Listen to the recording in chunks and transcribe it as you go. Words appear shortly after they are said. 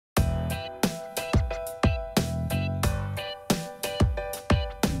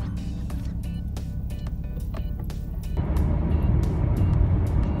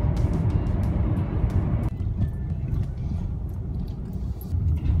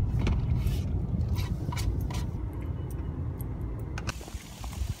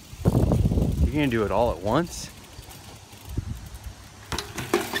You're gonna do it all at once?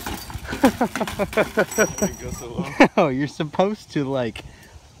 Go so low. No, you're supposed to like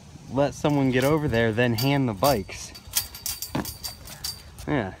let someone get over there, then hand the bikes.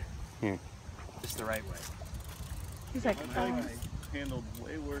 Yeah, here. Just the right way. He's like, I handled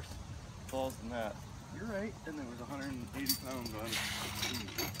way worse falls than that. You're right, and there was 180 pounds on it.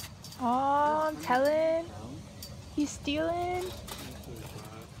 oh, I'm telling. He's stealing.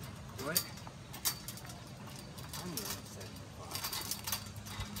 What?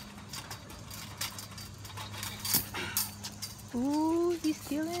 Ooh, he's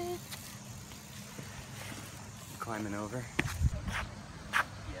stealing. Climbing over.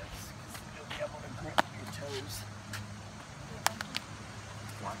 Yes, you'll be able to grip your toes.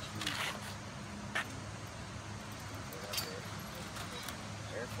 Watch me.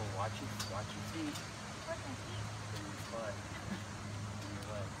 Careful, watch your feet. And your butt. And your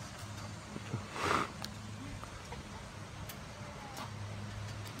legs.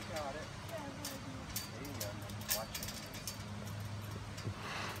 You got it. There you go. Watch it.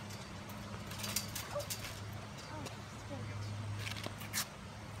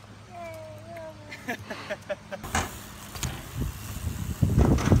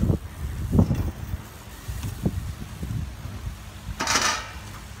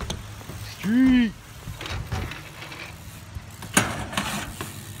 Street.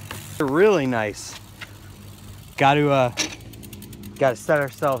 They're really nice. Got to set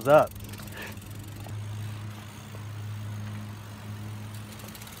ourselves up.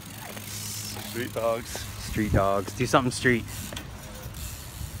 Nice. Street dogs. Street dogs. Do something street.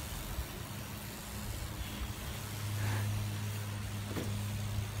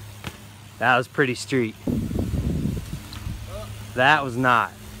 That was pretty street. That was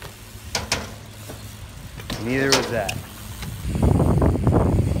not. Neither was that.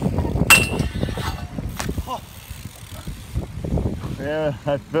 Oh. Yeah,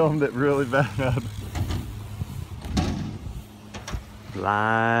 I filmed it really bad.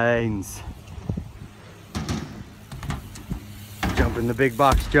 Lines. Jumping the big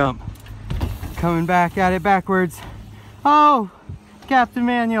box jump. Coming back at it backwards. Oh, Captain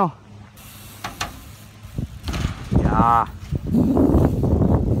Manual. Yeah.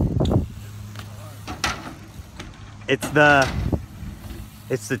 It's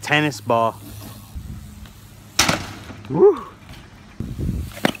the tennis ball. Woo.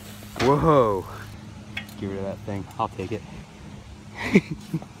 Whoa. Get rid of that thing. I'll take it.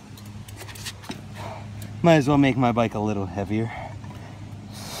 Might as well make my bike a little heavier.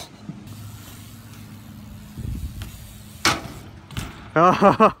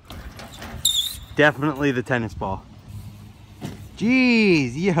 Oh, definitely the tennis ball.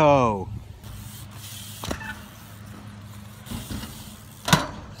 Jeez, yo.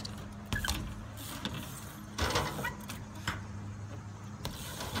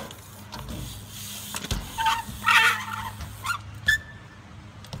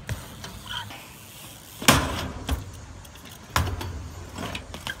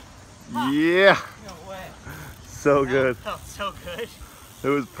 Yeah. No way. So good. That felt so good. It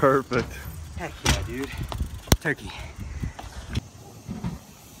was perfect. Heck yeah, dude. Turkey.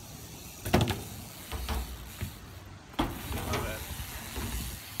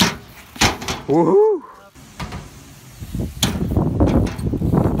 Woohoo!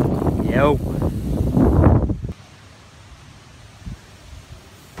 Yo.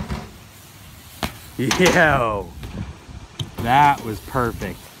 Yo. That was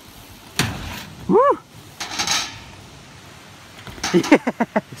perfect. Woo!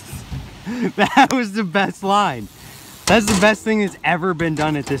 Yes. That was the best line. That's the best thing that's ever been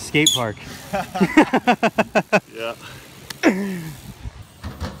done at this skate park. Yeah.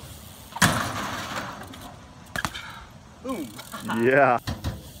 Boom. Yeah.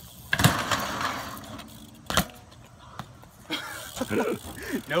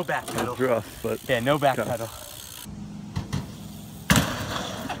 No back pedal. It's rough, but Yeah, no back Okay. pedal.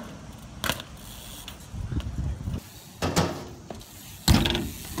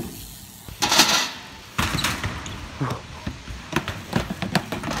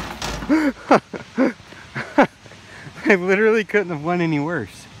 I literally couldn't have went any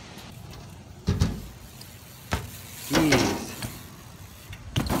worse. Jeez.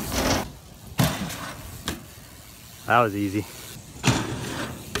 That was easy.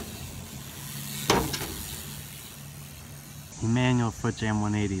 Manual foot jam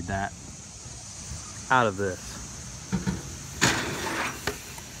 180 that out of this.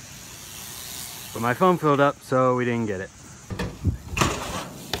 But my phone filled up, so we didn't get it.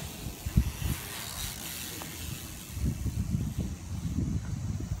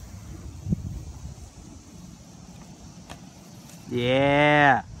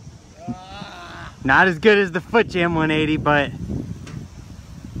 Yeah. Not as good as the foot jam 180, but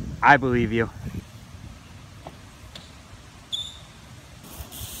I believe you.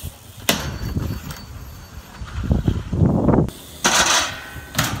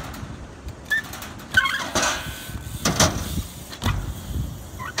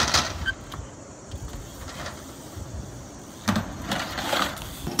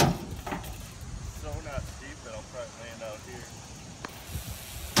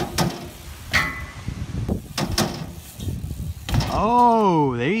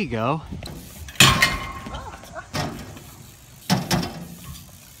 Oh, there you go.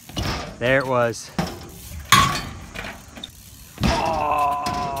 There it was.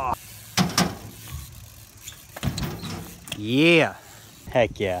 Oh. Yeah.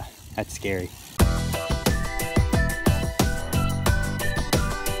 Heck yeah. That's scary.